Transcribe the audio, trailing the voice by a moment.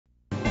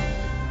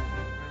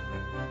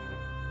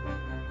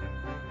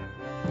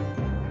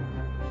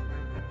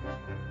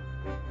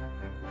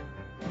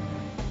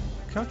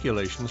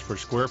Calculations for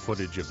square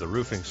footage of the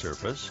roofing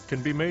surface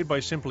can be made by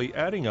simply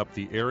adding up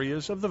the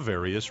areas of the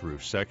various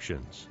roof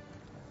sections.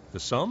 The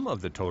sum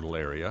of the total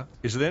area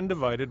is then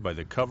divided by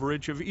the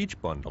coverage of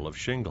each bundle of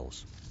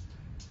shingles.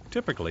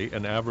 Typically,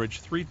 an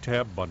average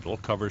 3-tab bundle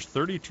covers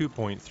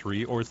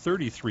 32.3 or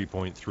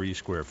 33.3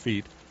 square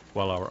feet,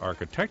 while our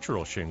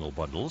architectural shingle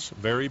bundles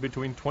vary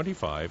between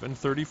 25 and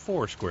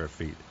 34 square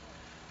feet.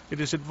 It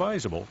is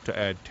advisable to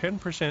add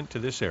 10% to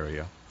this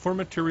area for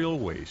material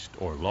waste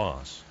or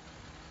loss.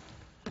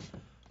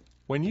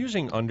 When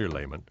using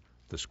underlayment,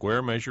 the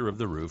square measure of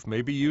the roof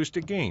may be used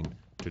again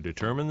to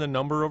determine the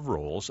number of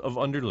rolls of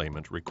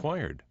underlayment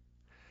required.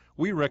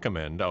 We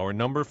recommend our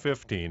number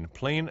 15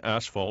 plain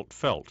asphalt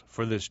felt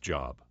for this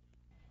job.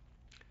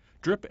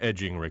 Drip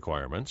edging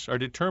requirements are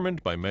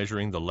determined by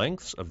measuring the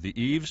lengths of the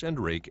eaves and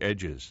rake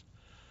edges.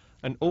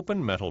 An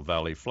open metal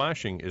valley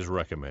flashing is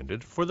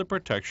recommended for the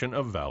protection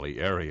of valley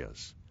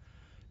areas.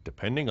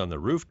 Depending on the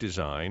roof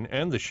design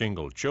and the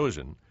shingle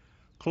chosen,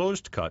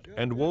 closed-cut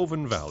and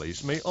woven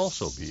valleys may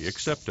also be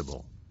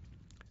acceptable.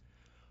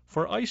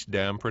 For ice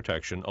dam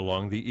protection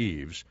along the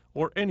eaves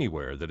or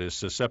anywhere that is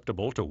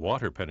susceptible to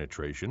water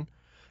penetration,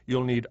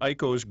 you'll need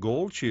ICO's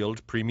Gold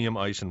Shield Premium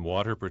Ice and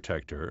Water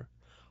Protector,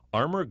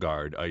 Armor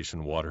Guard Ice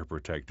and Water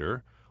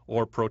Protector,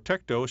 or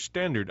Protecto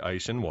Standard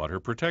Ice and Water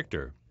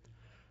Protector.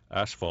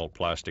 Asphalt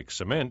plastic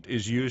cement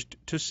is used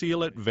to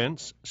seal at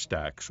vents,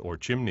 stacks, or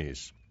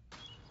chimneys.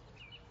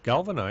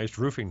 Galvanized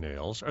roofing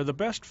nails are the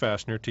best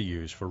fastener to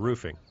use for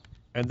roofing,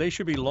 and they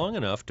should be long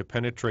enough to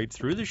penetrate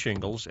through the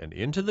shingles and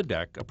into the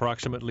deck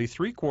approximately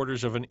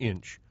 3/4 of an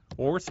inch,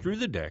 or through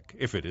the deck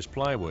if it is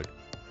plywood.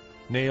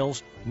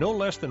 Nails no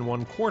less than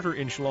 1/4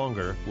 inch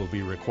longer will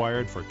be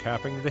required for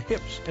capping the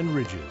hips and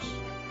ridges.